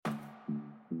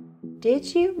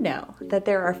Did you know that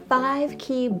there are 5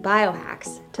 key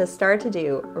biohacks to start to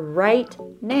do right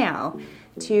now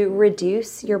to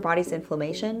reduce your body's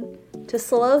inflammation, to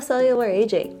slow cellular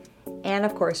aging, and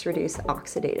of course reduce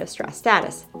oxidative stress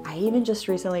status? I even just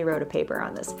recently wrote a paper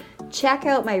on this. Check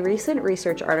out my recent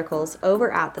research articles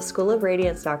over at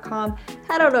theschoolofradiance.com.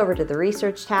 Head on over to the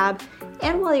research tab,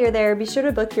 and while you're there, be sure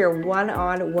to book your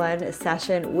one-on-one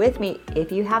session with me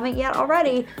if you haven't yet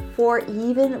already, for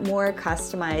even more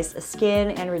customized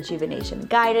skin and rejuvenation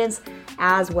guidance,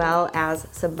 as well as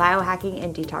some biohacking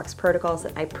and detox protocols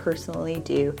that I personally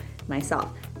do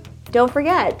myself. Don't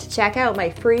forget to check out my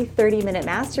free 30-minute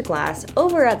masterclass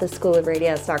over at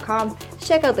theschoolofradiance.com.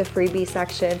 Check out the freebie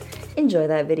section, enjoy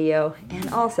that video,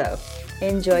 and also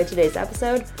enjoy today's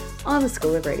episode on the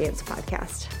School of Radiance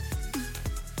podcast.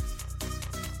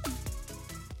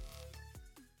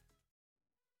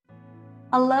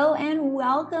 Hello and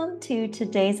welcome to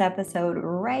today's episode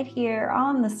right here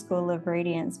on the School of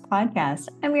Radiance podcast.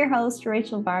 I'm your host,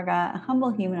 Rachel Varga, a humble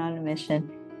human on a mission,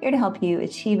 here to help you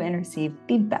achieve and receive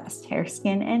the best hair,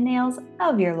 skin, and nails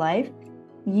of your life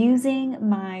using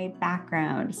my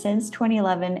background since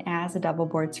 2011 as a double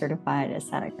board certified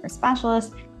aesthetic hair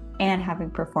specialist and having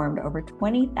performed over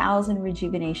 20,000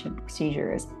 rejuvenation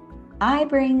procedures. I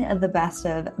bring the best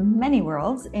of many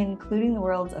worlds, including the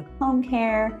worlds of home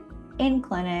care, in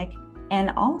clinic, and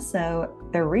also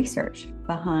the research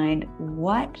behind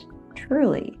what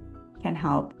truly can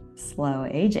help slow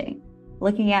aging,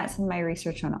 looking at some of my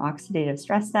research on oxidative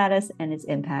stress status and its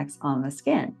impacts on the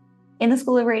skin. In the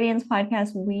School of Radiance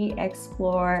podcast, we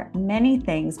explore many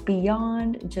things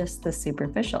beyond just the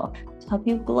superficial to help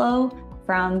you glow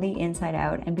from the inside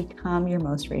out and become your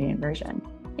most radiant version.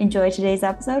 Enjoy today's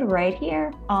episode right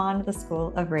here on the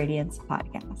School of Radiance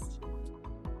podcast.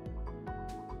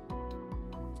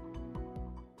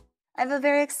 I have a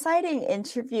very exciting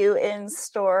interview in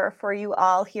store for you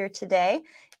all here today.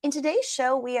 In today's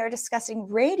show, we are discussing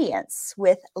radiance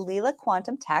with Leela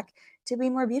Quantum Tech to be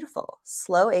more beautiful,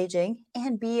 slow aging,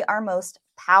 and be our most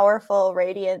powerful,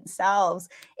 radiant selves.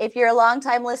 If you're a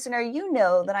longtime listener, you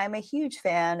know that I'm a huge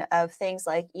fan of things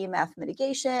like EMF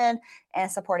mitigation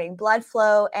and supporting blood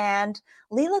flow. And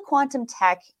Leela Quantum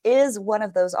Tech is one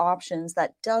of those options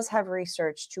that does have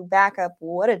research to back up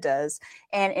what it does.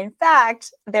 And in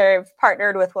fact, they've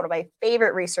partnered with one of my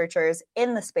favorite researchers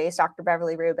in the space, Dr.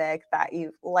 Beverly Rubik, that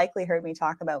you've likely heard me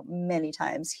talk about many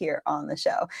times here on the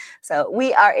show. So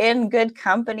we are in good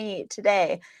company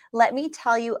today. Let me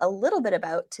tell you a little bit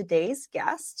about today's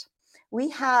guest. We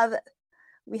have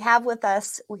with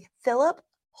us Philipp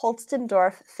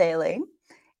Holtzendorff-Fehling,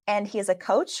 and he is a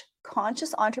coach,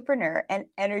 conscious entrepreneur, and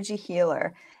energy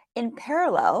healer. In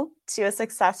parallel to a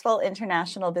successful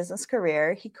international business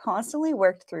career, he constantly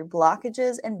worked through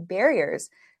blockages and barriers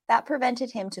that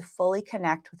prevented him to fully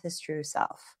connect with his true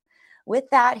self. With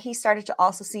that, he started to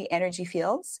also see energy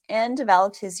fields and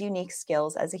developed his unique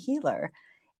skills as a healer.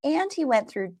 And he went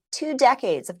through 2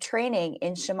 decades of training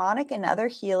in shamanic and other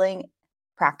healing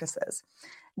practices.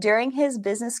 During his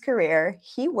business career,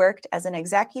 he worked as an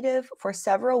executive for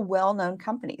several well-known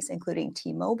companies, including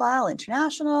T-Mobile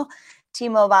International,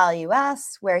 T-Mobile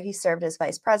US, where he served as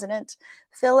vice president.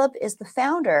 Philipp is the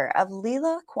founder of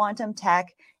Leela Quantum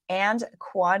Tech and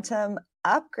Quantum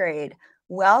Upgrade.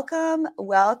 Welcome,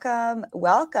 welcome,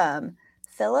 welcome,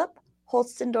 Philipp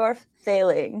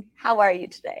Holtzendorff-Fehling. How are you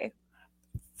today?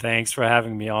 Thanks for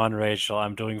having me on, Rachel.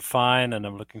 I'm doing fine, and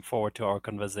I'm looking forward to our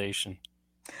conversation.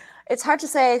 It's hard to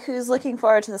say who's looking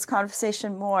forward to this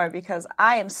conversation more, because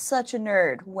I am such a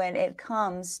nerd when it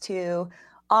comes to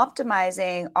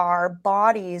optimizing our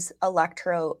body's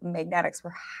electromagnetics. We're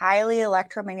highly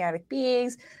electromagnetic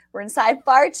beings. We're inside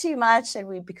far too much, and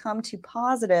we become too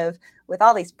positive with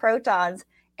all these protons,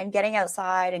 and getting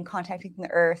outside and contacting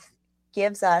the earth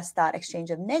gives us that exchange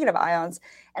of negative ions.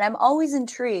 And I'm always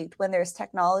intrigued when there's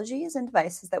technologies and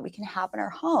devices that we can have in our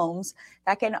homes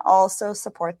that can also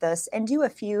support this and do a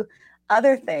few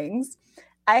other things.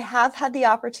 I have had the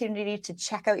opportunity to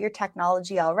check out your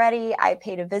technology already. I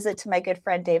paid a visit to my good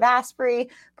friend Dave Asprey,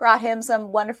 brought him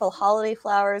some wonderful holiday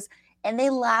flowers, and they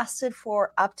lasted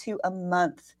for up to a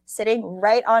month, sitting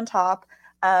right on top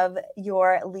of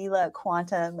your Leela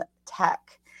Quantum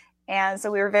Tech. And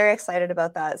so we were very excited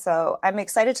about that. So I'm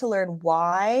excited to learn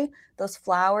why those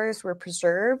flowers were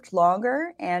preserved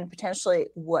longer and potentially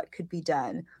what could be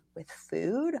done with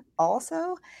food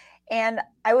also. And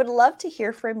I would love to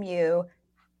hear from you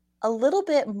a little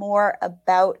bit more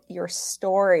about your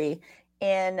story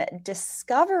in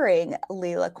discovering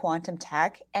Leela Quantum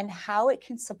Tech and how it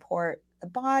can support the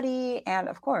body and,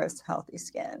 of course, healthy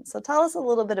skin. So tell us a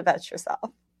little bit about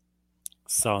yourself.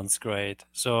 Sounds great.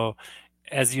 So,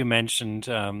 as you mentioned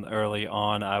early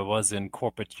on, I was in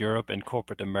corporate Europe and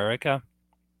corporate America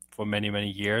for many,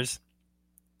 many years.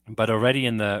 But already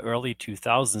in the early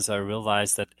 2000s, I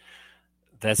realized that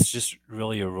that's just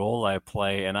really a role I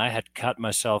play. And I had cut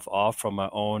myself off from my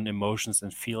own emotions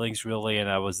and feelings, really. And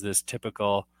I was this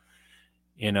typical,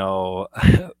 you know,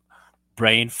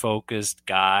 brain focused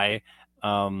guy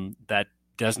that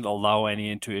doesn't allow any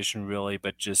intuition, really,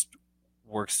 but just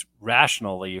works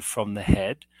rationally from the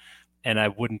head. And I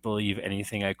wouldn't believe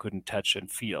anything I couldn't touch and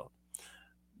feel.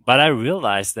 But I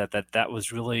realized that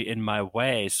was really in my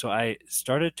way. So I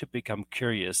started to become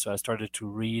curious. So I started to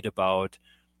read about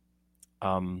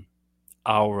um,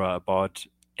 aura, about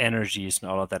energies and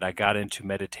all of that. I got into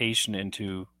meditation,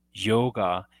 into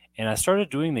yoga, and I started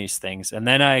doing these things. And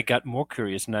then I got more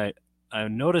curious, and I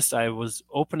noticed I was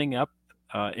opening up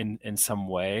in some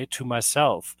way to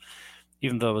myself,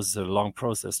 even though it was a long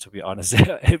process, to be honest.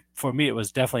 For me, it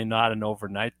was definitely not an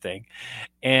overnight thing.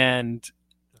 And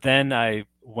then I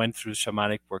went through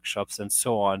shamanic workshops and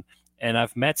so on. And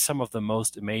I've met some of the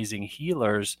most amazing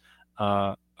healers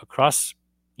across,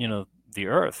 the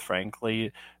earth,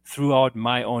 frankly, throughout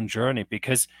my own journey.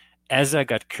 Because as I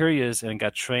got curious and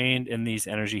got trained in these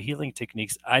energy healing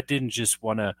techniques, I didn't just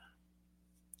want to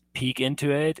peek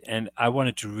into it, and I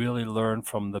wanted to really learn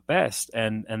from the best.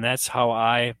 And that's how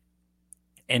I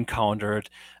encountered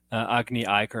Agni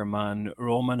Eichermann,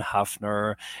 Roman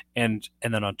Hafner, and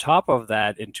then on top of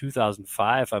that, in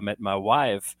 2005, I met my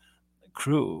wife,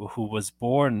 Crew, who was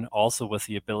born also with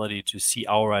the ability to see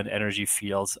aura and energy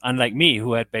fields, unlike me,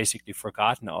 who had basically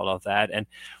forgotten all of that. And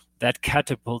that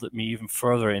catapulted me even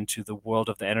further into the world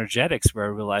of the energetics, where I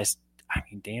realized, I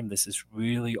mean, damn, this is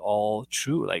really all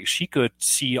true. Like, she could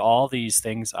see all these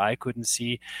things I couldn't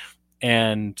see.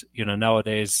 And,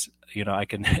 nowadays, I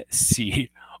can see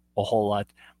a whole lot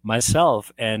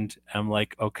myself. And I'm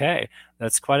like, okay,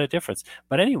 that's quite a difference.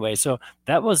 But anyway, so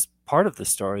that was part of the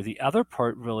story. The other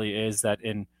part really is that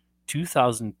in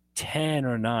 2010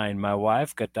 or 9, my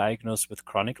wife got diagnosed with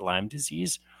chronic Lyme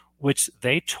disease, which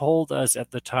they told us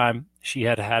at the time she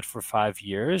had had for 5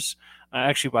 years.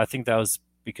 Actually, I think that was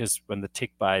because when the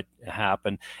tick bite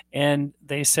happened, and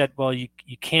they said, well, you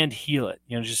can't heal it,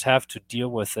 just have to deal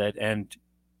with it, and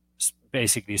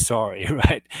basically sorry,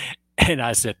 right? And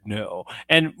I said no.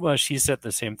 And well, she said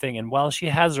the same thing. And while she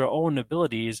has her own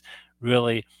abilities,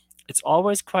 really, it's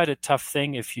always quite a tough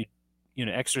thing if you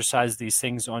exercise these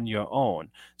things on your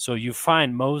own. So you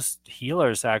find most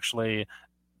healers actually,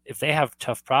 if they have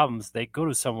tough problems, they go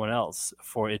to someone else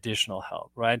for additional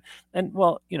help, right? And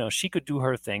well, she could do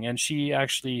her thing, and she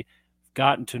actually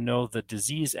gotten to know the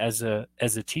disease as a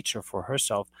teacher for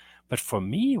herself. But for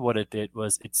me, what it did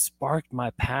was it sparked my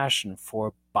passion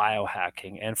for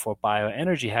biohacking and for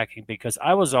bioenergy hacking, because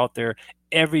I was out there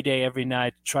every day, every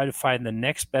night, try to find the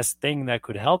next best thing that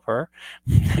could help her.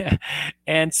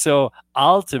 And so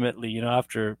ultimately,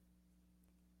 after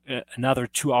another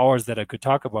 2 hours that I could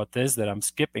talk about this, that I'm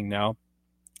skipping now,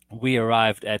 we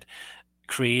arrived at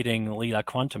creating Leela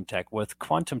Quantum Tech with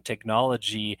quantum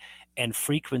technology and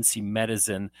frequency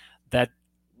medicine that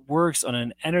works on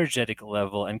an energetic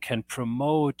level and can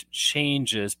promote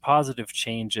changes, positive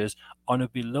changes on a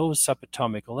below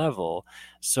subatomic level.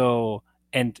 So,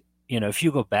 and if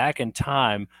you go back in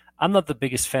time, I'm not the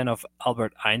biggest fan of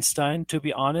Albert Einstein, to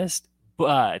be honest,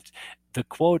 but the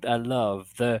quote I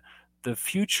love, the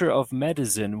future of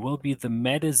medicine will be the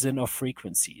medicine of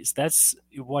frequencies. That's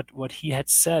what he had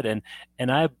said,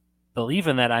 and I believe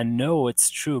in that. I know it's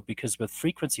true, because with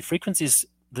frequency is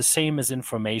the same as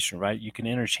information, right? You can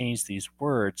interchange these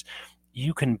words.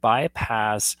 You can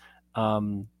bypass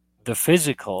the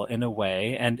physical in a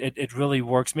way, and it really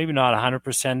works. Maybe not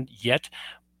 100% yet,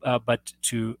 but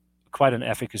to quite an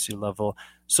efficacy level.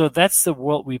 So that's the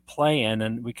world we play in,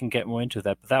 and we can get more into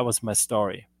that. But that was my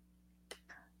story.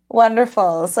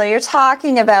 Wonderful. So you're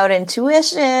talking about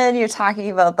intuition, you're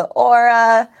talking about the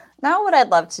aura. Now what I'd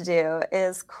love to do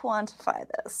is quantify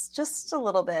this just a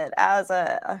little bit as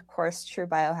of course, true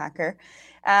biohacker.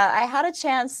 I had a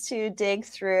chance to dig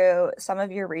through some of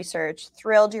your research.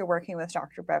 Thrilled you're working with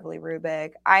Dr. Beverly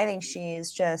Rubik. I think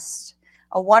she's just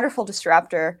a wonderful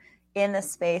disruptor in the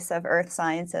space of earth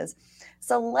sciences.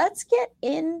 So let's get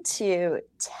into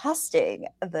testing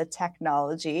the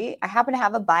technology. I happen to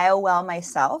have a biowell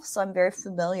myself, so I'm very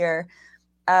familiar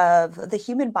of the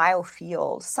human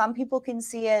biofield. Some people can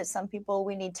see it. Some people,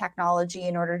 we need technology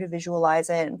in order to visualize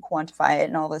it and quantify it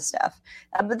and all this stuff.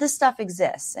 But this stuff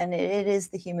exists, and it is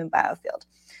the human biofield.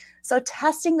 So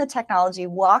testing the technology,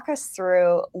 walk us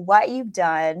through what you've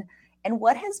done and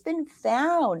what has been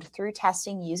found through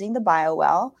testing using the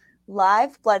biowell.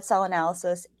 live blood cell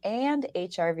analysis, and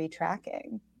HRV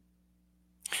tracking.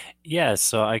 Yeah,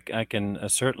 so I can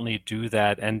certainly do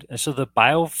that. And so the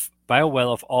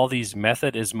well of all these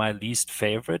method is my least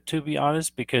favorite, to be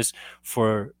honest, because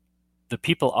for the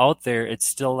people out there, it's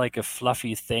still like a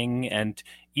fluffy thing, and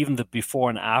even the before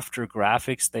and after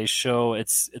graphics they show,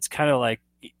 it's kind of like,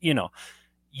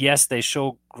 yes, they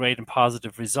show great and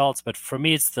positive results, but for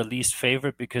me, it's the least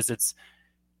favorite because it's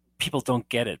people don't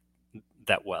get it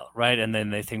that well, right? And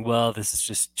then they think, well, this is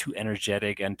just too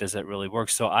energetic, and does it really work?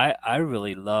 So I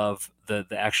really love the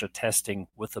actual testing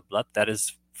with the blood. That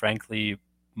is frankly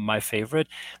my favorite.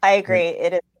 I agree.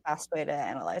 It is the best way to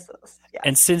analyze this. Yes.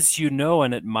 And since you know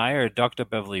and admire Dr.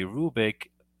 Beverly Rubik,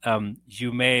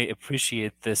 you may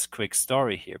appreciate this quick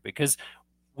story here, because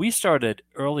we started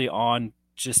early on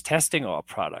just testing our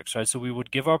products, right? So we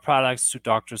would give our products to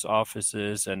doctors'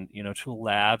 offices and, to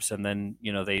labs, and then,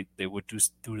 they would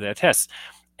do their tests.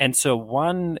 And so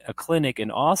a clinic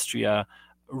in Austria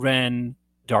ran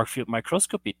dark field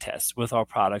microscopy tests with our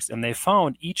products, and they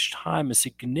found each time a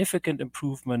significant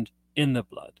improvement in the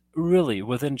blood. Really,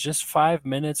 within just 5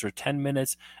 minutes or 10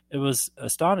 minutes, it was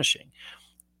astonishing.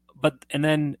 And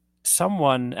then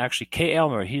someone, actually, Kay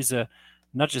Elmer, he's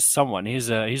not just someone, he's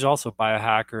also a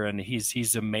biohacker, and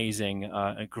he's amazing,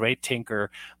 a great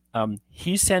tinker.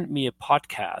 He sent me a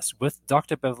podcast with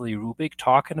Dr. Beverly Rubik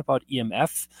talking about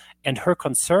EMF and her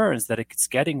concerns that it's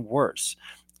getting worse.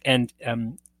 And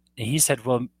he said,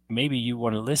 well, maybe you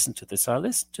want to listen to this. So I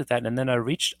listened to that, and then I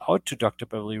reached out to Dr.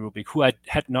 Beverly Rubik, who I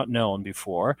had not known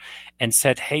before, and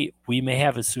said, hey, we may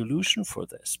have a solution for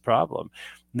this problem.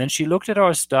 And then she looked at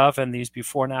our stuff and these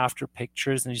before and after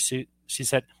pictures, and she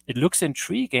said, it looks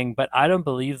intriguing, but I don't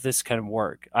believe this can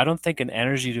work. I don't think an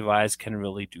energy device can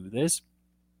really do this.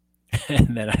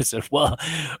 And then I said, well,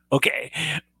 okay,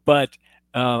 but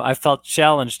I felt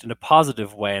challenged in a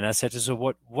positive way. And I said,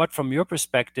 so what from your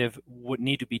perspective would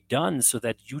need to be done so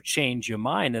that you change your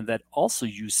mind and that also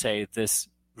you say this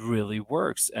really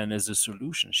works and is a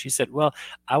solution? She said, well,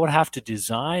 I would have to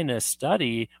design a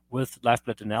study with live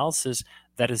blood analysis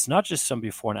that is not just some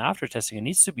before and after testing. It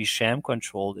needs to be sham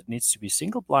controlled. It needs to be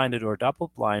single blinded or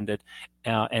double blinded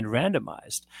and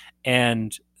randomized.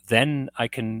 And then I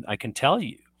can tell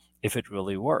you if it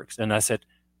really works. And I said,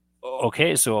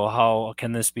 okay, so how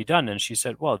can this be done? And she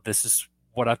said, well, this is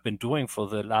what I've been doing for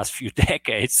the last few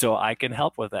decades, so I can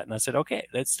help with that. And I said, okay,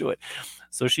 let's do it.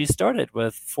 So she started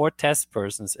with 4 test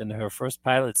persons in her first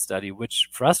pilot study, which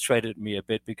frustrated me a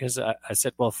bit because I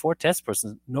said, well, 4 test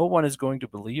persons, no one is going to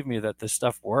believe me that this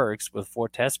stuff works with 4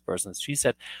 test persons. She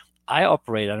said, I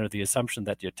operate under the assumption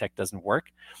that your tech doesn't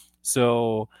work.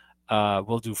 So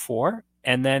we'll do 4.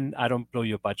 And then I don't blow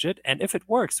your budget. And if it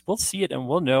works, we'll see it and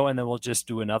we'll know. And then we'll just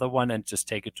do another one and just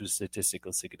take it to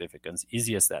statistical significance.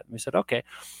 Easy as that. And we said, okay.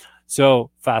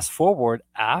 So fast forward,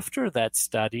 after that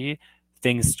study,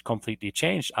 things completely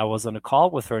changed. I was on a call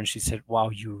with her and she said,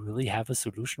 wow, you really have a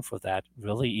solution for that.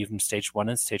 Really, even stage 1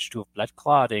 and stage 2 of blood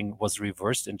clotting was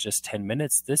reversed in just 10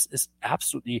 minutes. This is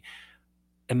absolutely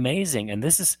amazing. And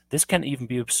this can even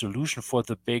be a solution for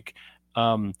the big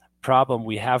problem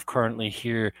we have currently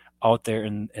here out there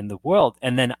in the world.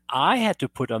 And then I had to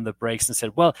put on the brakes and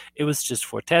said, well, it was just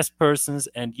 4 test persons,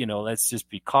 and let's just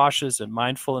be cautious and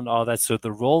mindful and all that. So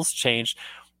the roles changed.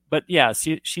 But yeah,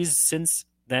 she's since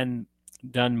then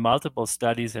done multiple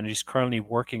studies, and she's currently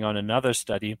working on another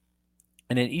study.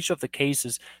 And in each of the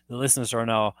cases, the listeners are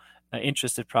now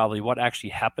interested probably what actually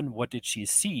happened, what did she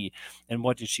see, and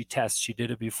what did she test. She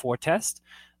did a before test.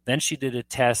 Then she did a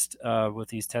test with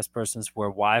these test persons where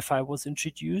Wi-Fi was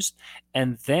introduced,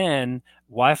 and then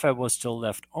Wi-Fi was still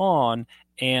left on,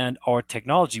 and our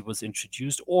technology was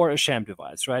introduced, or a sham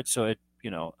device, right? So it,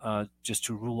 just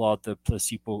to rule out the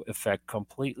placebo effect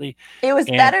completely. It was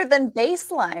better than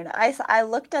baseline. I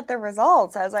looked at the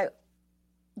results. I was like,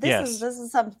 this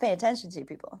is something to pay attention to,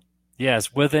 people.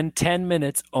 Yes, within 10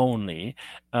 minutes only,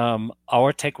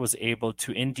 our tech was able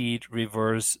to indeed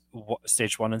reverse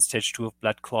stage 1 and stage 2 of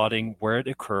blood clotting where it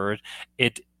occurred.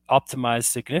 It optimized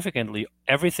significantly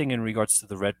everything in regards to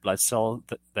the red blood cell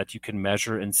that you can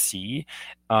measure and see.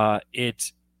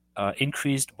 It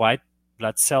increased white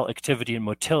blood cell activity and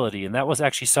motility. And that was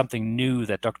actually something new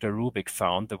that Dr. Rubik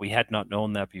found, that we had not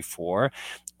known that before.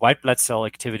 White blood cell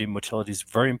activity and motility is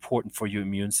very important for your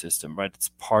immune system, right? It's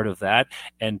part of that.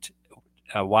 And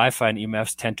Wi-Fi and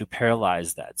EMFs tend to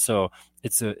paralyze that. So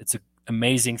it's an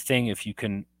amazing thing if you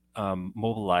can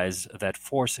mobilize that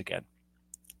force again.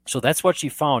 So that's what she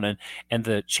found, and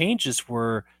the changes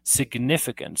were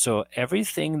significant. So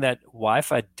everything that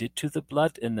Wi-Fi did to the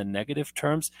blood in the negative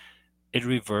terms, it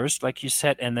reversed, like you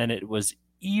said, and then it was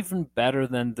even better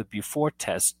than the before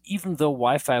test, even though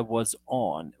Wi-Fi was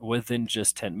on within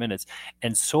just 10 minutes.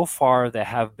 And so far, there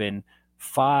have been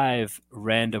 5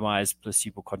 randomized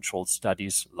placebo-controlled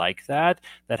studies like that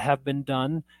have been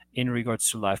done in regards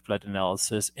to live blood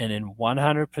analysis. And in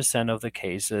 100% of the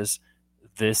cases,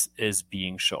 this is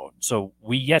being shown. So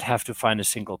we yet have to find a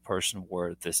single person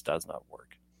where this does not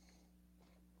work.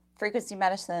 Frequency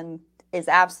medicine is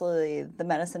absolutely the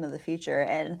medicine of the future.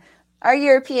 And our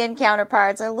European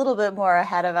counterparts are a little bit more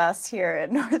ahead of us here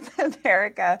in North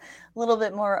America, a little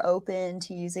bit more open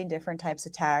to using different types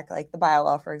of tech, like the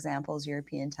BioWell, for example, is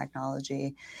European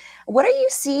technology. What are you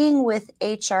seeing with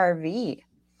HRV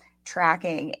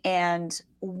tracking, and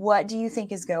what do you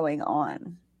think is going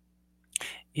on?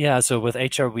 Yeah, so with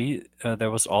HRV,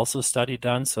 there was also a study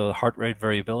done. So heart rate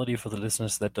variability, for the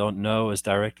listeners that don't know, is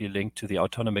directly linked to the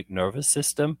autonomic nervous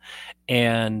system.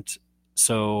 And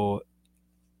so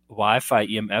Wi-Fi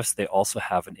EMFs, they also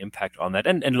have an impact on that,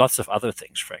 and lots of other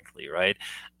things, frankly, right?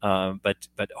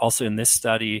 But also in this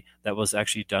study that was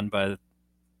actually done by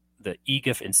the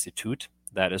EGIF Institute,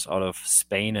 that is out of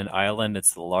Spain and Ireland.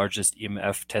 It's the largest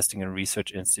EMF testing and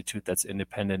research institute that's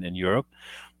independent in Europe.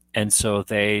 And so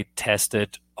they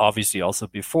tested obviously also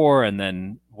before, and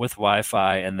then with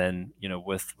Wi-Fi, and then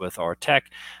with our tech.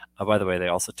 By the way, they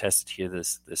also tested here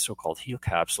this so-called HEAL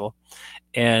capsule,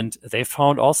 and they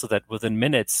found also that within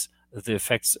minutes the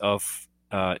effects of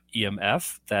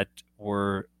EMF that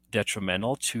were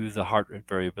detrimental to the heart rate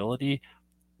variability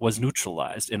was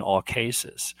neutralized in all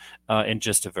cases in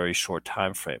just a very short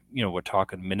time frame. We're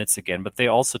talking minutes again, but they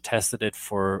also tested it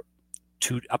for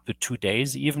up to 2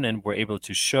 days even, and were able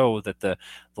to show that the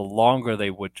longer they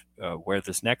would wear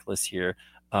this necklace here,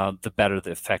 the better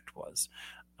the effect was.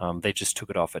 They just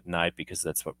took it off at night because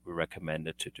that's what we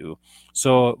recommended to do.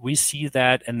 So we see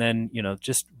that, and then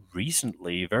just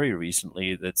recently, very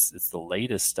recently, it's the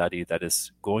latest study that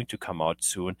is going to come out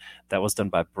soon. That was done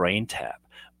by BrainTab.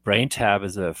 BrainTab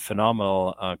is a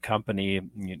phenomenal company.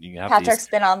 You have Patrick's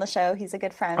been on the show. He's a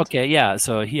good friend. Okay, yeah.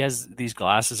 So he has these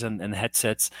glasses and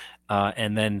headsets,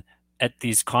 and then at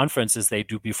these conferences they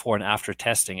do before and after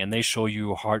testing, and they show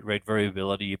you heart rate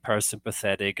variability,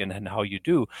 parasympathetic, and how you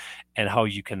do, and how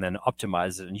you can then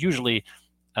optimize it. And usually,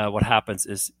 what happens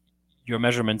is your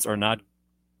measurements are not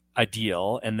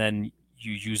ideal, and then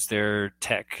you use their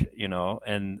tech,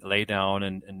 and lay down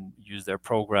and use their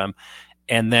program.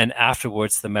 And then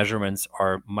afterwards, the measurements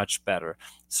are much better.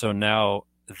 So now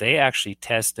they actually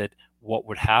tested what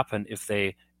would happen if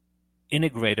they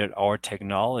integrated our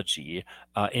technology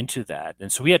into that.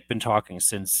 And so we had been talking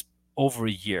since over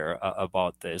a year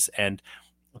about this, and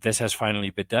this has finally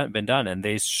been done. And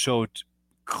they showed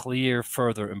clear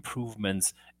further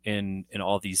improvements in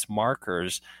all these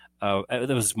markers.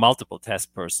 There was multiple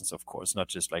test persons, of course, not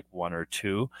just like one or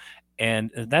two.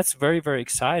 And that's very, very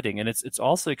exciting. And it's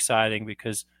also exciting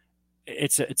because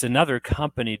it's another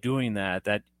company doing that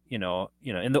in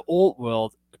the old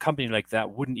world, a company like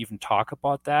that wouldn't even talk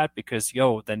about that, because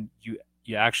then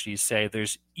you actually say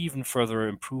there's even further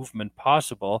improvement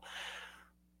possible.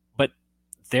 But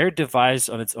their device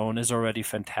on its own is already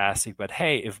fantastic. But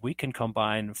hey, if we can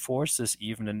combine forces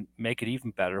even and make it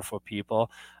even better for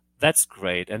people, that's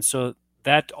great. And so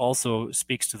that also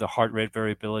speaks to the heart rate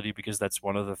variability, because that's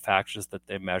one of the factors that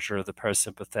they measure. The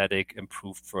parasympathetic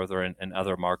improved further, and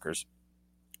other markers.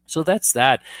 So that's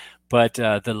that. But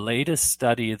the latest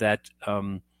study that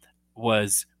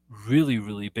was really,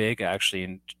 really big,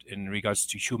 actually, in regards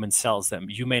to human cells that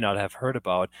you may not have heard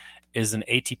about, is an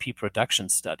ATP production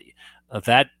study.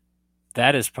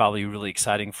 That is probably really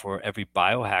exciting for every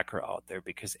biohacker out there,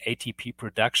 because ATP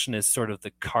production is sort of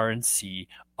the currency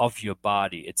of your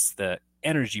body. It's the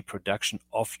energy production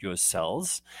of your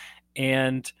cells.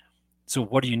 And so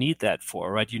what do you need that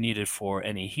for, right? You need it for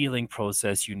any healing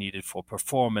process. You need it for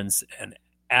performance. An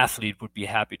athlete would be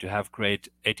happy to have great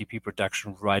ATP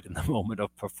production right in the moment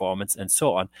of performance, and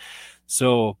so on.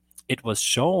 So it was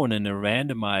shown in a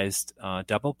randomized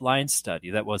double-blind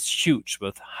study that was huge,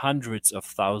 with hundreds of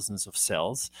thousands of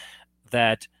cells,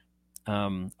 that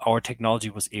our technology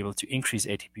was able to increase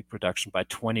ATP production by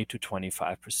 20 to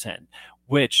 25%,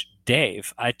 which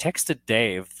I texted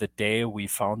Dave the day we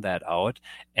found that out,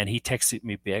 and he texted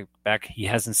me back he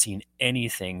hasn't seen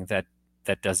anything that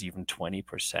does even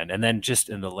 20%. And then just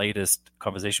in the latest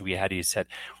conversation we had, he said,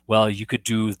 well, you could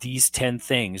do these 10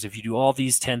 things. If you do all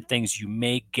these 10 things, you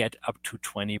may get up to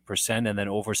 20%, and then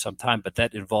over some time, but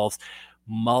that involves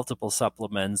multiple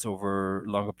supplements over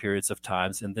longer periods of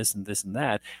times, and this and this and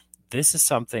that. This is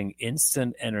something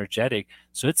instant, energetic.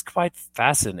 So it's quite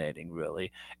fascinating,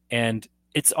 really. And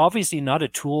it's obviously not a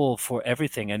tool for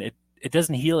everything. And it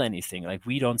doesn't heal anything. Like,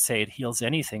 we don't say it heals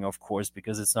anything, of course,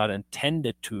 because it's not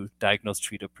intended to diagnose,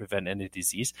 treat, or prevent any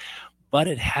disease, but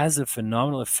it has a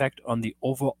phenomenal effect on the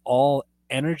overall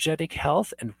energetic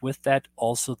health, and with that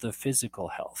also the physical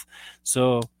health.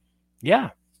 So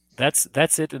yeah, that's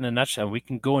it in a nutshell. We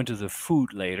can go into the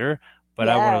food later, but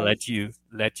I want to let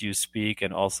Yes. you speak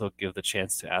and also give the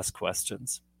chance to ask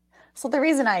questions. So the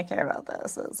reason I care about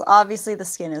this is obviously the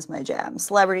skin is my jam.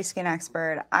 Celebrity skin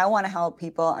expert. I want to help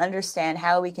people understand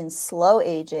how we can slow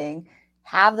aging,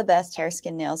 have the best hair,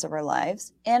 skin, nails of our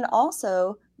lives, and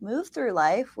also move through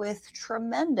life with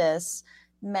tremendous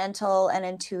mental and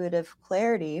intuitive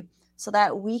clarity so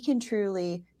that we can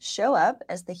truly show up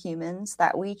as the humans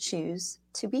that we choose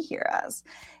to be here as.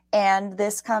 And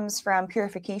this comes from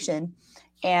purification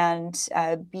and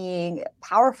being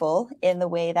powerful in the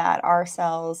way that our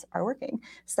cells are working.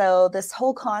 So, this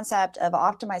whole concept of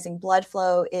optimizing blood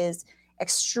flow is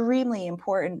extremely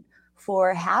important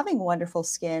for having wonderful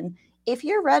skin. If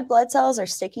your red blood cells are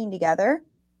sticking together,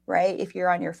 right? If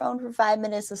you're on your phone for 5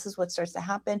 minutes, this is what starts to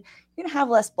happen. You're going to have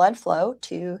less blood flow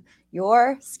to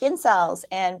your skin cells.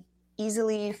 And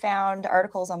easily found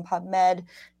articles on PubMed,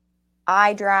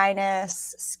 eye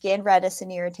dryness, skin redness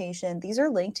and irritation, these are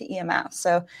linked to EMF.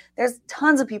 So there's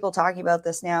tons of people talking about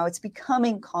this now. It's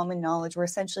becoming common knowledge. We're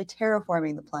essentially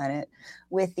terraforming the planet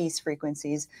with these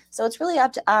frequencies. So it's really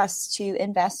up to us to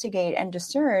investigate and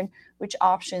discern which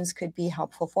options could be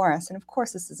helpful for us. And of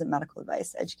course, this isn't medical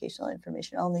advice, educational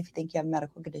information only. If you think you have a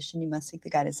medical condition, you must seek the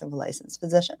guidance of a licensed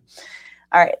physician.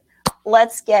 All right,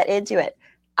 let's get into it.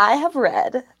 I have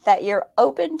read that you're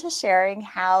open to sharing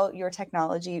how your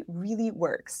technology really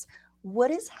works. What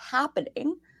is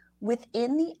happening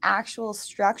within the actual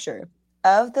structure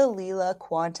of the Leela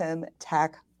Quantum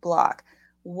Tech block?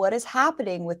 What is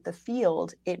happening with the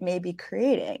field it may be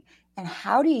creating? And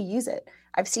how do you use it?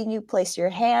 I've seen you place your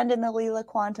hand in the Leela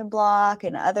Quantum block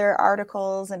and other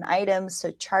articles and items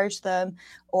to charge them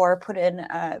or put in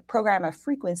a program of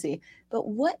frequency. But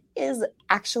what is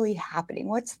actually happening?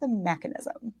 What's the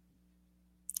mechanism?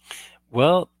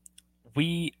 Well,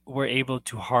 we were able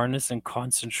to harness and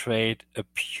concentrate a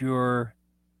pure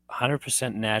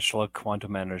 100% natural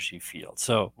quantum energy field.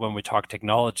 So when we talk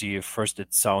technology, at first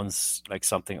it sounds like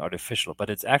something artificial, but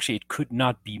it could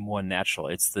not be more natural.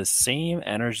 It's the same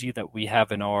energy that we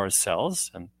have in our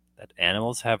cells and that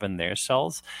animals have in their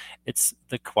cells. It's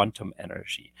the quantum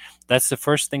energy. That's the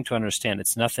first thing to understand.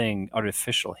 It's nothing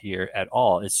artificial here at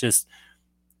all. It's just,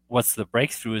 what's the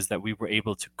breakthrough is that we were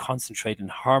able to concentrate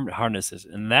and harness it.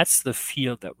 And that's the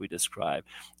field that we describe.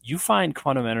 You find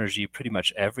quantum energy pretty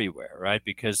much everywhere, right?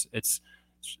 Because it's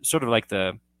sort of like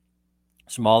the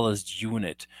smallest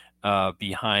unit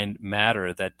behind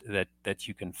matter that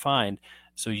you can find.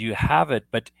 So you have it,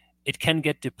 but it can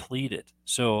get depleted.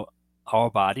 So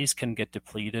our bodies can get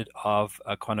depleted of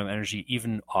quantum energy.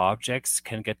 Even objects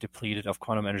can get depleted of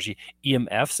quantum energy.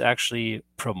 EMFs actually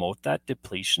promote that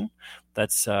depletion.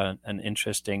 That's an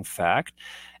interesting fact.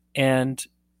 And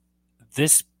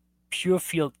this pure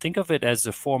field, think of it as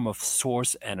a form of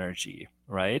source energy,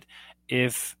 right?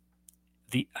 If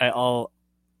I'll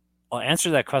answer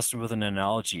that question with an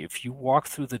analogy. If you walk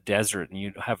through the desert and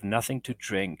you have nothing to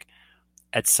drink,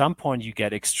 at some point you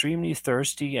get extremely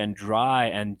thirsty and dry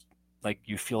and like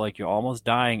you feel like you're almost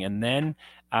dying. And then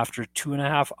after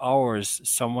 2.5 hours,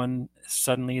 someone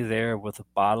suddenly there with a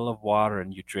bottle of water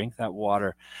and you drink that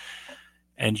water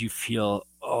and you feel,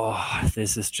 oh,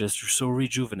 this is just so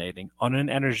rejuvenating. On an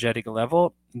energetic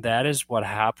level, that is what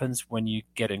happens when you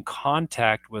get in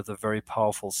contact with a very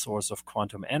powerful source of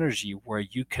quantum energy where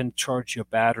you can charge your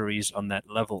batteries on that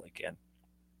level again.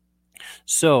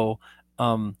 So,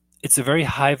 it's a very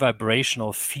high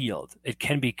vibrational field. It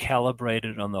can be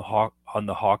calibrated on the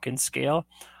Hawkins scale.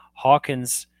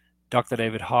 Dr.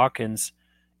 David Hawkins,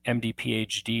 MD,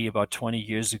 PhD, about 20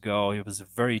 years ago, he was a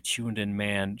very tuned-in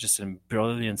man, just a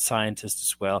brilliant scientist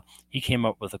as well. He came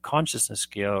up with a consciousness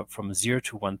scale from 0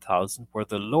 to 1,000, where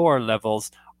the lower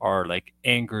levels are like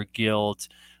anger, guilt,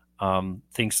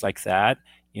 things like that.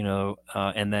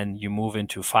 And then you move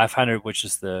into 500, which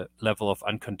is the level of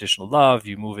unconditional love.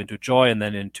 You move into joy and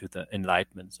then into the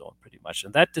enlightenment zone pretty much.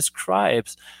 And that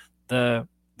describes the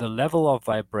level of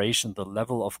vibration, the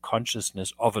level of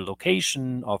consciousness of a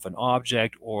location, of an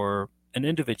object, or an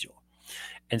individual.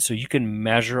 And so you can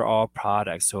measure our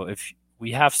products. So if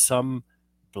we have some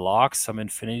blocks, some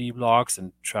infinity blocks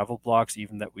and travel blocks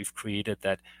even that we've created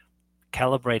that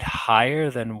calibrate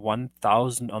higher than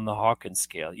 1,000 on the Hawkins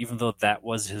scale, even though that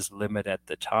was his limit at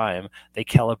the time, they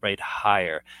calibrate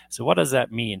higher. So what does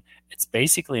that mean? It's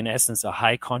basically, in essence, a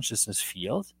high consciousness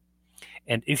field.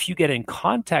 And if you get in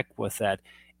contact with that,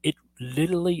 it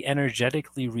literally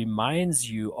energetically reminds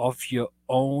you of your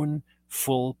own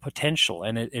full potential,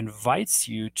 and it invites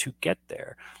you to get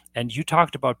there. And you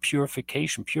talked about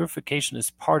purification. Purification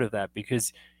is part of that,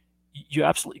 because you're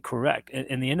absolutely correct.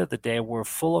 In the end of the day, we're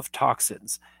full of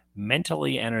toxins,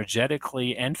 mentally,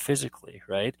 energetically, and physically,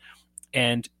 right?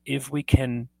 And if we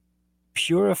can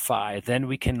purify, then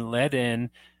we can let in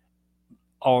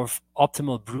our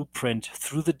optimal blueprint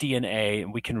through the DNA,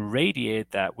 and we can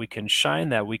radiate that, we can shine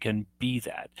that, we can be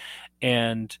that.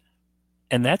 And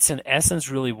that's in essence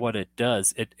really what it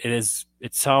does.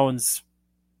 It sounds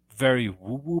very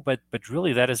woo-woo, but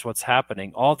really that is what's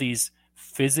happening. All these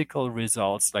physical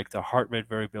results, like the heart rate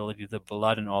variability, the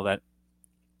blood and all that,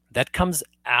 that comes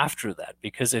after that,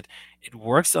 because it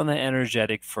works on the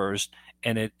energetic first,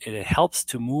 and it helps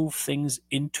to move things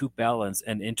into balance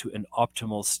and into an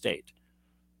optimal state.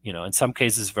 In some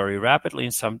cases very rapidly,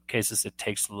 in some cases it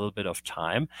takes a little bit of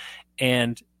time.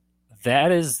 And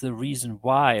that is the reason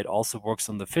why it also works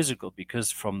on the physical,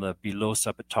 because from the below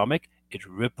subatomic, it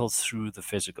ripples through the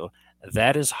physical.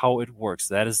 That is how it works.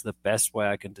 That is the best way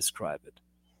I can describe it.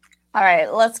 All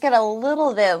right, let's get a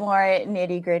little bit more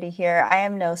nitty gritty here. I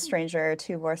am no stranger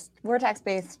to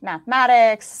vortex-based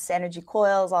mathematics, energy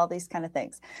coils, all these kind of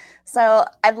things. So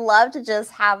I'd love to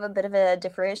just have a bit of a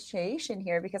differentiation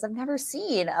here, because I've never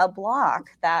seen a block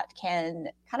that can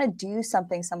kind of do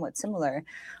something somewhat similar.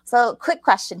 So quick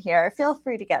question here. Feel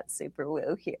free to get super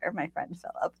woo here, my friend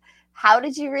Philip. How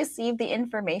did you receive the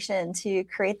information to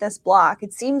create this block?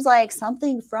 It seems like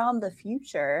something from the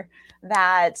future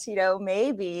that,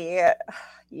 maybe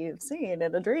you've seen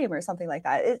in a dream or something like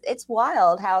that. It's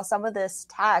wild how some of this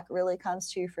tech really comes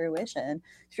to fruition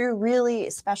through really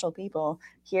special people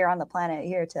here on the planet,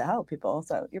 here to help people.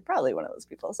 So you're probably one of those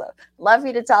people. So love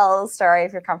you to tell a story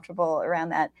if you're comfortable around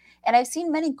that. And I've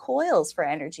seen many coils for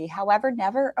energy, however,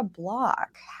 never a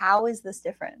block. How is this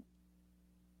different?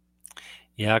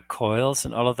 Yeah, coils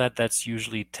and all of that, that's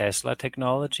usually Tesla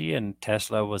technology. And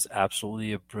Tesla was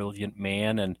absolutely a brilliant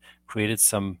man and created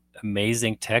some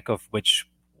amazing tech, of which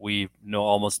we know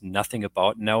almost nothing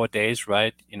about nowadays,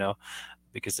 right?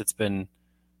 Because it's been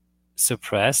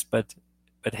suppressed, but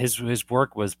his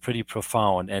work was pretty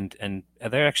profound. And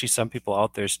there are actually some people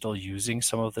out there still using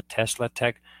some of the Tesla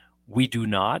tech. We do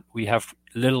not. We have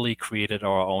literally created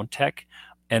our own tech,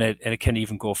 and it can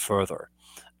even go further.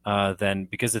 Then,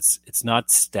 because it's not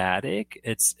static,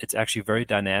 it's actually very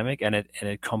dynamic, and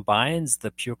it combines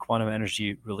the pure quantum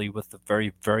energy really with the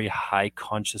very, very high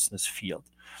consciousness field.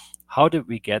 How did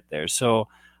we get there? So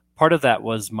part of that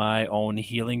was my own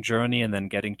healing journey, and then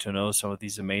getting to know some of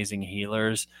these amazing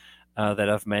healers that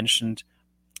I've mentioned.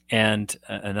 And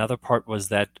another part was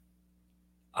that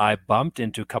I bumped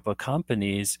into a couple of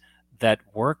companies that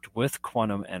worked with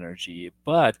quantum energy,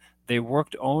 but they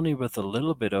worked only with a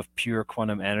little bit of pure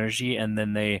quantum energy, and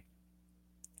then they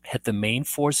had the main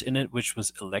force in it, which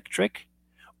was electric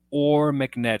or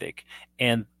magnetic.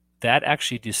 And that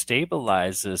actually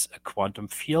destabilizes a quantum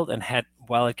field, and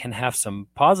while it can have some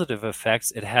positive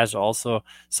effects, it has also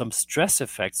some stress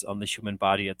effects on the human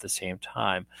body at the same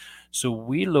time. So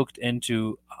we looked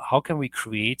into how can we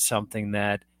create something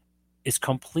that is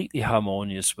completely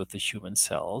harmonious with the human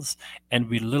cells, and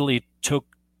we literally took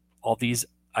all these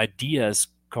ideas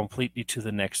completely to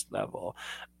the next level.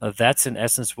 That's in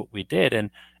essence what we did, and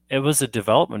it was a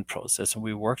development process, and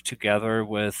we worked together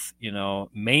with,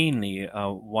 mainly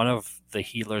one of the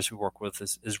healers we work with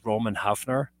is Roman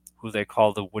Hafner, who they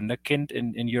call the Wunderkind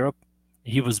in Europe.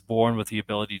 He was born with the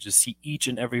ability to see each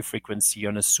and every frequency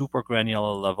on a super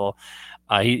granular level.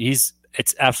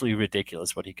 It's absolutely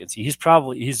ridiculous what he can see. He's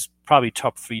probably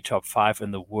top 3, top 5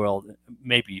 in the world,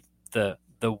 maybe the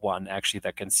one actually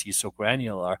that can see so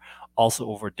granular, also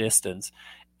over distance.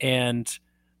 And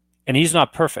he's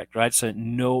not perfect, right? So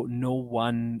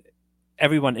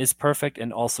everyone is perfect,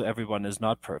 and also everyone is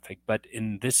not perfect. But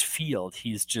in this field,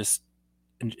 he's just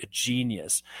a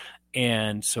genius.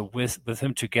 And so with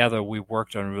him together, we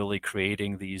worked on really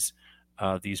creating these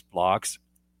blocks.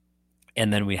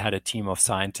 And then we had a team of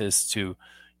scientists to,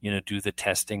 do the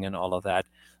testing and all of that.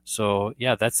 So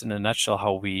yeah, that's in a nutshell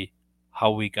how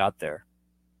we got there.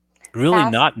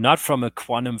 Really not from a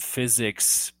quantum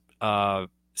physics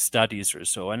studies or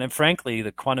so. And then frankly,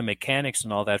 the quantum mechanics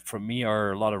and all that for me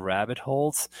are a lot of rabbit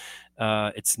holes.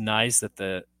 It's nice that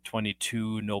the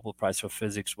 22 Nobel Prize for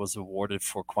Physics was awarded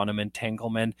for quantum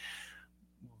entanglement.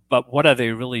 But what are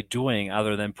they really doing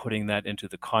other than putting that into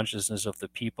the consciousness of the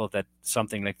people that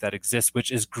something like that exists,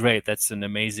 which is great. That's an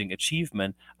amazing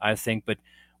achievement, I think. But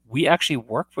we actually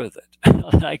work with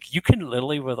it. Like, you can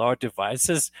literally, with our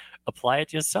devices, apply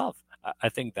it yourself. I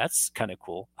think that's kind of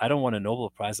cool. I don't want a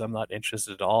Nobel Prize. I'm not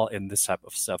interested at all in this type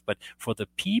of stuff. But for the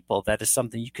people, that is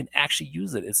something you can actually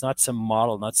use it. It's not some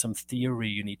model, not some theory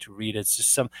you need to read. It's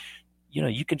just some,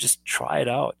 you can just try it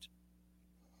out.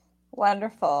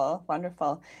 Wonderful,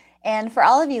 wonderful. And for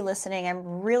all of you listening, I'm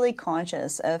really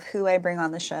conscious of who I bring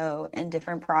on the show and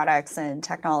different products and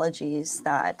technologies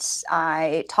that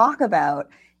I talk about.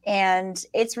 And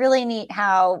it's really neat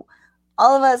how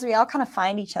all of us, we all kind of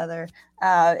find each other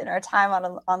in our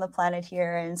time on the planet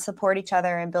here and support each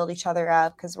other and build each other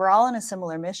up because we're all in a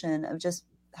similar mission of just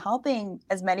helping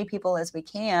as many people as we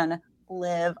can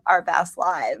live our best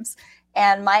lives.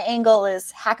 And my angle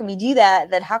is how can we do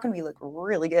that? Then how can we look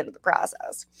really good in the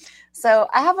process? So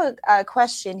I have a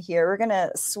question here. We're going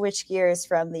to switch gears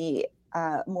from the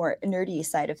more nerdy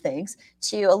side of things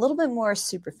to a little bit more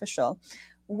superficial.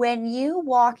 When you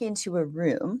walk into a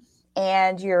room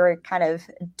and you're kind of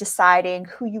deciding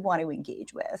who you want to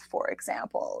engage with, for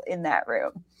example, in that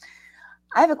room,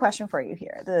 I have a question for you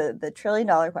here, the $1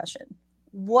 trillion question.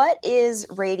 What is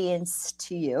radiance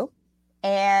to you?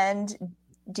 And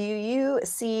do you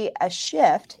see a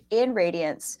shift in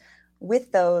radiance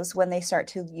with those when they start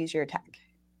to use your tech?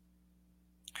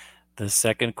 The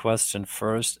second question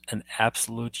first, an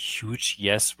absolute huge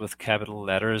yes with capital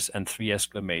letters and 3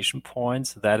 exclamation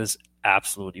points. That is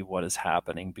absolutely what is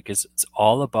happening because it's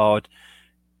all about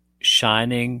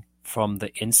shining from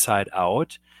the inside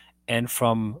out and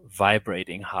from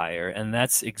vibrating higher. And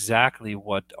that's exactly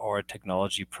what our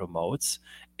technology promotes.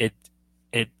 It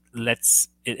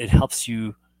helps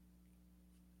you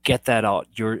get that out.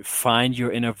 Find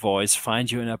your inner voice,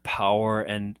 find your inner power,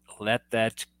 and let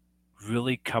that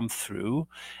really come through.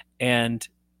 And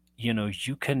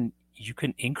you can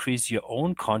increase your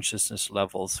own consciousness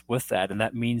levels with that, and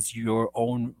that means your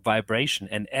own vibration.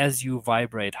 And as you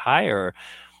vibrate higher,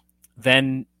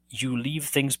 then you leave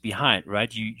things behind,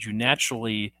 right? You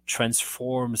naturally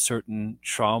transform certain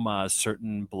traumas,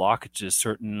 certain blockages,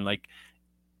 certain like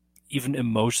even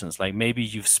emotions. Like maybe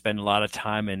you've spent a lot of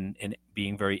time in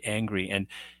being very angry, and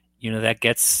that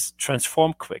gets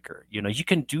transformed quicker. You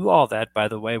can do all that, by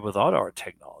the way, without our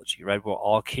technology, right? We're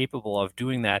all capable of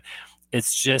doing that.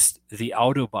 It's just the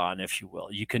Autobahn, if you will.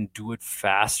 You can do it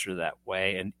faster that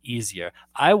way and easier.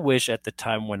 I wish at the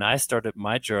time when I started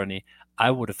my journey, I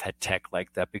would have had tech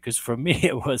like that, because for me,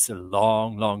 it was a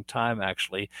long, long time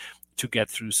actually to get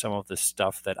through some of the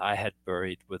stuff that I had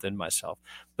buried within myself.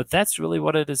 But that's really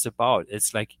what it is about.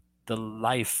 It's like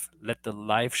let the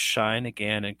life shine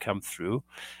again and come through.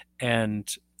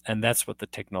 And that's what the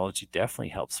technology definitely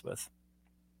helps with.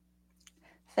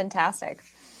 Fantastic.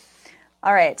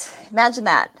 All right, imagine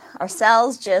that. Our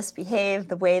cells just behave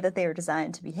the way that they were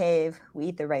designed to behave. We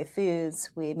eat the right foods.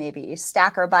 We maybe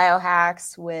stack our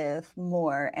biohacks with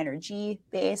more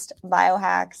energy-based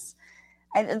biohacks.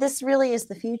 And this really is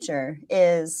the future,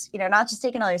 is, not just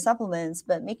taking all your supplements,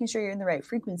 but making sure you're in the right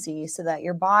frequency so that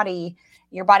your body,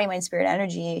 mind, spirit,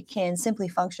 energy can simply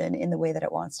function in the way that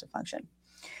it wants to function.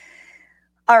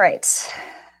 All right.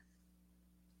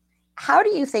 How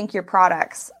do you think your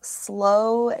products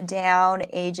slow down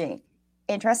aging?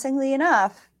 Interestingly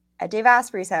enough, at Dave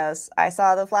Asprey's house, I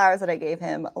saw the flowers that I gave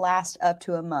him last up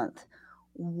to a month.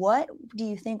 What do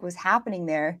you think was happening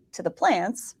there to the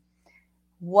plants?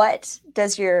 What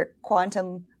does your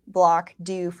quantum block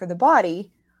do for the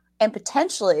body? And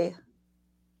potentially,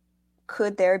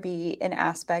 could there be an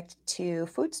aspect to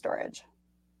food storage?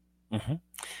 Mm-hmm.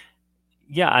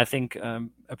 Yeah, I think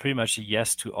pretty much a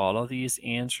yes to all of these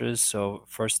answers. So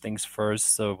first things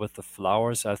first. So with the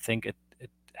flowers, I think it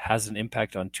has an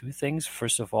impact on two things.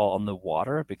 First of all, on the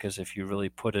water, because if you really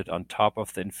put it on top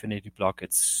of the infinity block,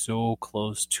 it's so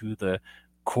close to the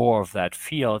core of that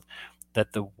field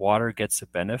that the water gets a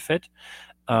benefit.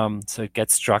 So it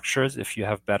gets structures. If you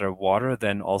have better water,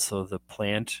 then also the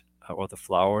plant or the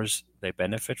flowers, they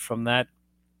benefit from that.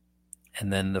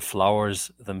 And then the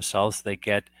flowers themselves, they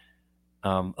get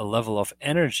a level of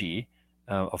energy,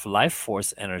 of life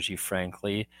force energy,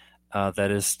 frankly,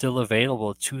 that is still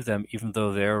available to them, even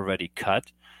though they're already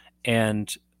cut.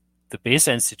 And the Base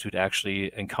Institute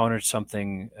actually encountered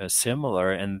something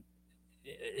similar, and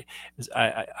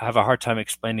I have a hard time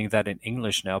explaining that in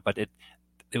English now, but it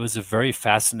was a very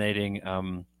fascinating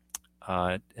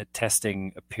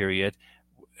testing period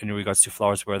in regards to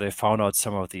flowers where they found out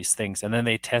some of these things. And then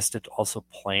they tested also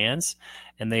plants,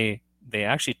 and they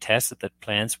actually tested that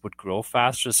plants would grow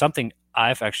faster, something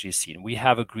I've actually seen. We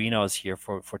have a greenhouse here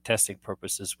for testing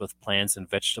purposes with plants and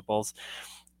vegetables,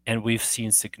 and we've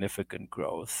seen significant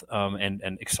growth and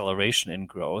acceleration in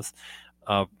growth.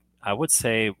 I would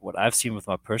say what I've seen with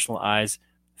my personal eyes,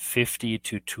 50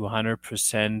 to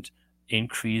 200%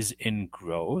 increase in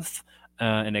growth,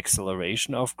 an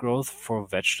acceleration of growth for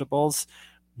vegetables.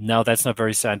 Now, that's not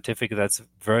very scientific. That's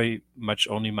very much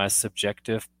only my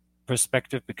subjective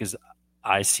perspective because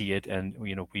I see it, and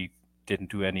we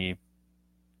didn't do any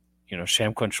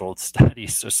sham controlled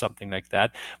studies or something like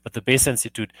that. But the Base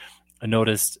Institute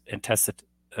noticed and tested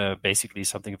basically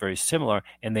something very similar,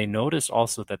 and they noticed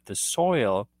also that the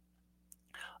soil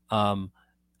um,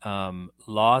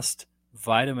 lost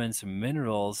vitamins and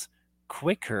minerals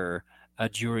quicker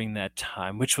during that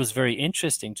time, which was very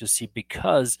interesting to see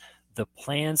because the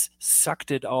plants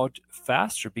sucked it out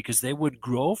faster because they would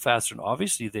grow faster. And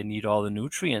obviously, they need all the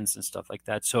nutrients and stuff like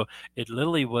that. So it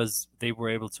literally was, they were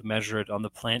able to measure it on the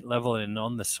plant level and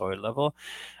on the soil level.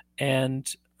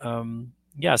 And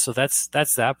yeah, so that's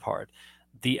that part.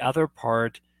 The other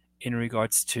part in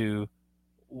regards to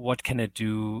what can it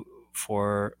do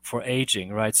for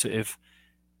aging, right? So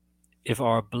if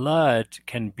our blood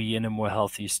can be in a more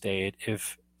healthy state,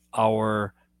 if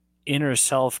our inner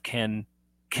self can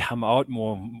come out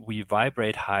more, we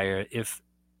vibrate higher, if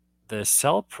the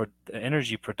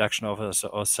energy production of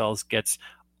our cells gets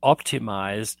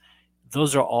optimized,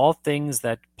 those are all things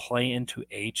that play into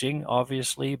aging,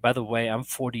 obviously. By the way, I'm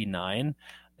 49.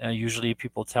 Usually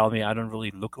people tell me I don't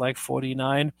really look like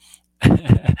 49.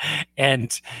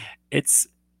 And it's,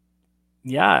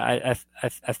 yeah,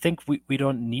 I think we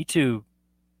don't need to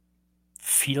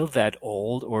feel that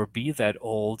old or be that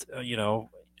old.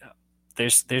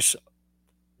 There's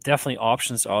definitely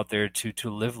options out there to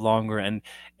live longer, and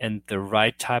the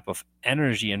right type of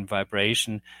energy and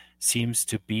vibration seems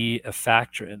to be a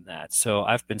factor in that. So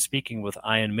I've been speaking with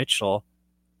Ian Mitchell,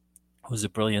 who's a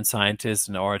brilliant scientist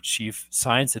and our chief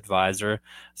science advisor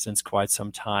since quite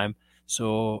some time.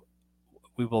 So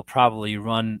we will probably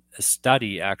run a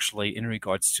study actually in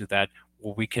regards to that,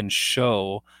 where we can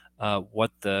show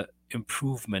what the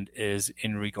improvement is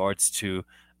in regards to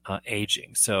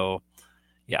aging. So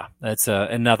yeah, that's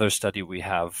another study we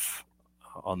have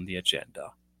on the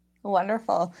agenda.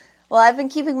 Wonderful. Well, I've been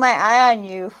keeping my eye on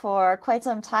you for quite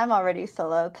some time already,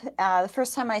 Philip. The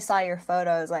first time I saw your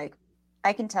photos, like,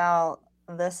 I can tell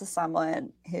this is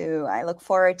someone who I look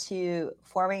forward to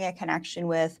forming a connection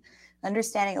with,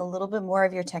 understanding a little bit more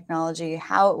of your technology,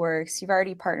 how it works. You've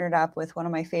already partnered up with one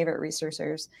of my favorite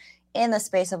researchers in the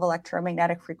space of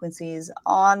electromagnetic frequencies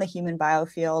on the human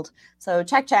biofield. So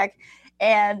check.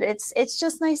 And it's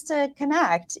just nice to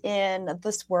connect in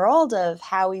this world of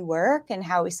how we work and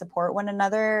how we support one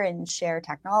another and share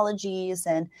technologies.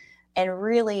 And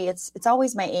really, it's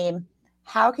always my aim.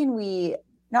 How can we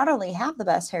not only have the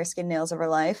best hair, skin, nails of our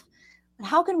life, but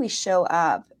how can we show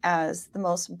up as the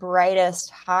most brightest,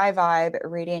 high vibe,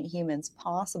 radiant humans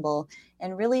possible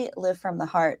and really live from the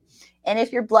heart? And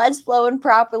if your blood's flowing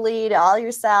properly to all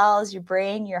your cells, your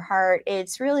brain, your heart,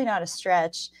 it's really not a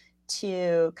stretch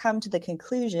to come to the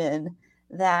conclusion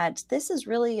that this is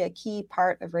really a key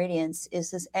part of radiance,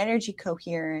 is this energy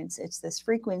coherence. It's this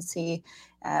frequency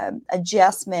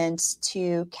adjustment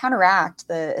to counteract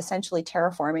the essentially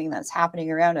terraforming that's happening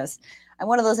around us. I'm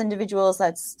one of those individuals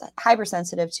that's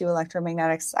hypersensitive to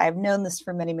electromagnetics. I've known this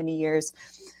for many, many years.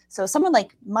 So someone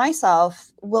like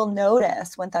myself will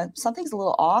notice when something's a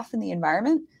little off in the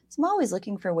environment. So I'm always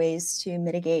looking for ways to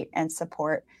mitigate and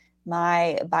support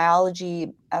my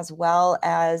biology as well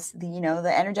as the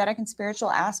energetic and spiritual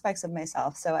aspects of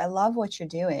myself. So I love what you're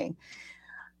doing.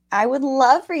 I would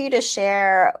love for you to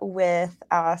share with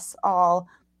us all,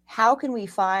 how can we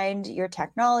find your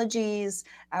technologies?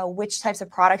 Which types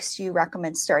of products do you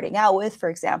recommend starting out with? For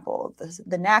example,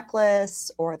 the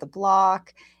necklace or the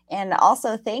block. And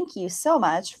also, thank you so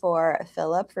much for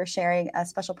Philip for sharing a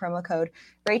special promo code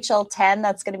Rachel10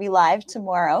 that's going to be live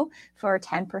tomorrow for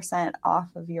 10% off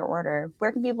of your order.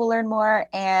 Where can people learn more,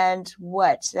 and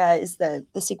what is the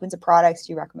sequence of products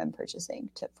you recommend purchasing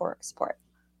for support?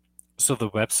 So the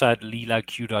website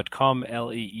leelaq.com,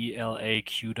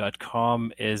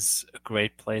 leelaq.com, is a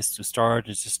great place to start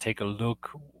and just take a look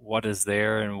what is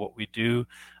there and what we do.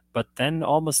 But then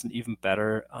almost an even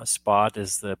better spot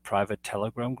is the private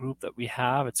Telegram group that we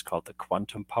have. It's called the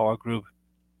Quantum Power Group,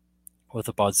 with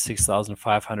about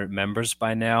 6,500 members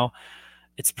by now.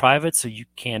 It's private, so you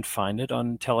can't find it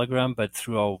on Telegram, but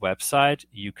through our website,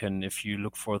 you can, if you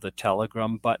look for the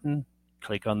Telegram button,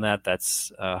 click on that.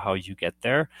 That's how you get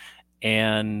there.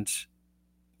 And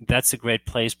that's a great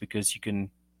place because you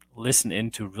can listen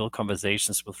into real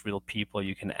conversations with real people.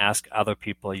 You can ask other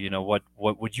people,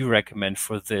 what would you recommend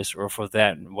for this or for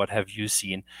that, and what have you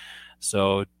seen?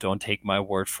 So don't take my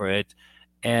word for it.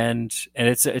 And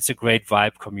it's a great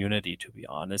vibe community, to be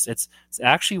honest. It's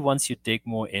actually, once you dig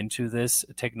more into this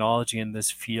technology in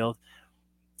this field,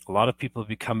 a lot of people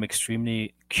become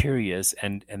extremely curious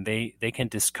and they can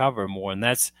discover more. And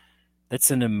that's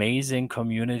an amazing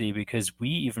community, because we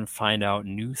even find out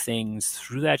new things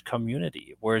through that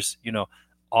community. Whereas,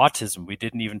 autism, we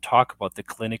didn't even talk about the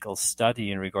clinical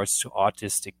study in regards to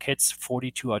autistic kids,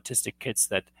 42 autistic kids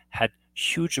that had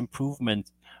huge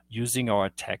improvement using our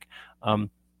tech.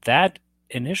 That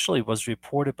initially was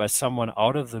reported by someone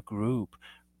out of the group,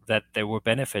 that there were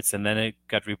benefits, and then it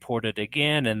got reported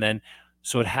again, and then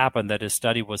so it happened that a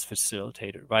study was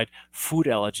facilitated, right? Food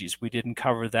allergies, we didn't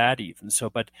cover that even.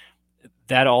 So, but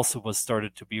that also was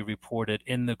started to be reported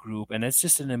in the group, and it's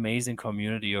just an amazing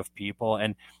community of people,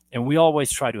 and we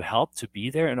always try to help to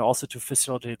be there and also to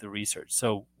facilitate the research.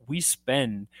 So we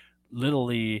spend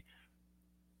literally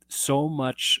so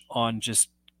much on just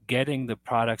getting the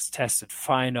products tested,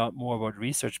 find out more about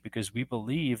research, because we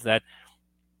believe that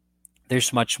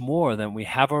there's much more than we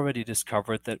have already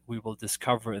discovered that we will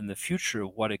discover in the future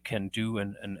what it can do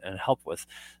and help with.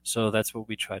 So that's what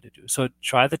we try to do. So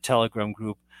try the Telegram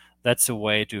group. That's a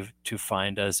way to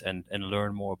find us and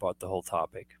learn more about the whole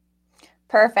topic.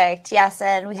 Perfect. Yes.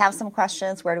 And we have some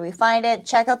questions. Where do we find it?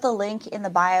 Check out the link in the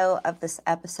bio of this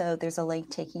episode. There's a link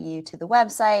taking you to the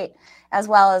website, as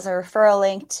well as a referral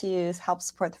link to help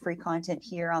support the free content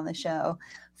here on the show.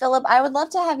 Philipp, I would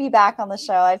love to have you back on the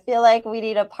show. I feel like we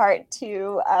need a part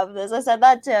 2 of this. I said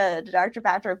that to Dr.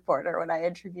 Patrick Porter when I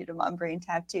interviewed him on Brain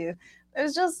Tattoo.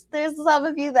 There's some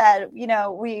of you that,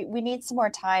 we need some more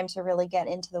time to really get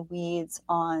into the weeds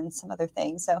on some other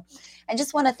things. So I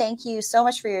just want to thank you so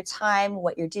much for your time,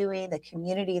 what you're doing, the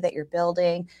community that you're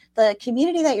building,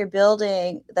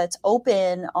 that's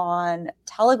open on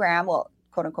Telegram, well,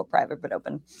 quote unquote private, but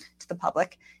open to the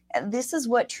public. And this is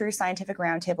what true scientific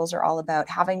roundtables are all about.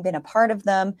 Having been a part of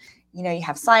them, you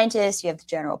have scientists, you have the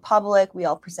general public, we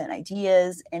all present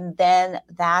ideas, and then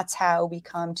that's how we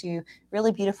come to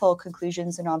really beautiful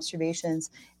conclusions and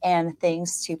observations and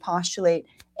things to postulate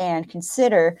and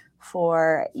consider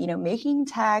for, making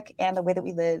tech and the way that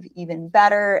we live even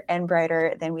better and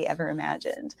brighter than we ever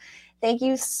imagined. Thank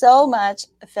you so much,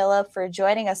 Philipp, for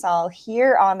joining us all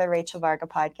here on the Rachel Varga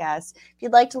podcast. If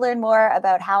you'd like to learn more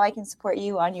about how I can support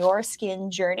you on your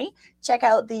skin journey, check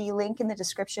out the link in the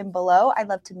description below. I'd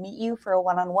love to meet you for a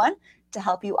one-on-one to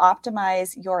help you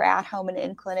optimize your at-home and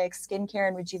in-clinic skincare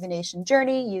and rejuvenation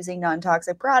journey using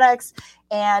non-toxic products.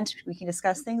 And we can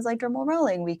discuss things like dermal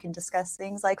rolling. We can discuss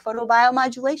things like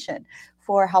photobiomodulation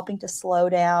for helping to slow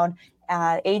down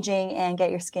aging and get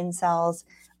your skin cells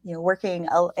working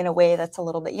in a way that's a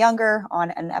little bit younger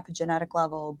on an epigenetic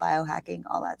level, biohacking,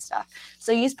 all that stuff.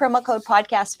 So use promo code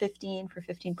podcast15 for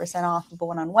 15% off of a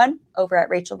one-on-one over at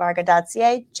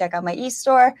rachelvarga.ca. Check out my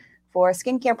e-store for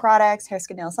skincare products, hair,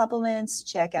 skin, nail supplements.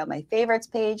 Check out my favorites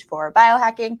page for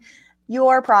biohacking.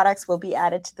 Your products will be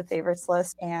added to the favorites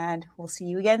list, and we'll see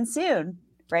you again soon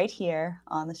right here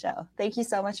on the show. Thank you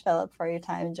so much, Philipp, for your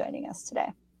time and joining us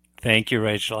today. Thank you,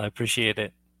 Rachel. I appreciate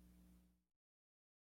it.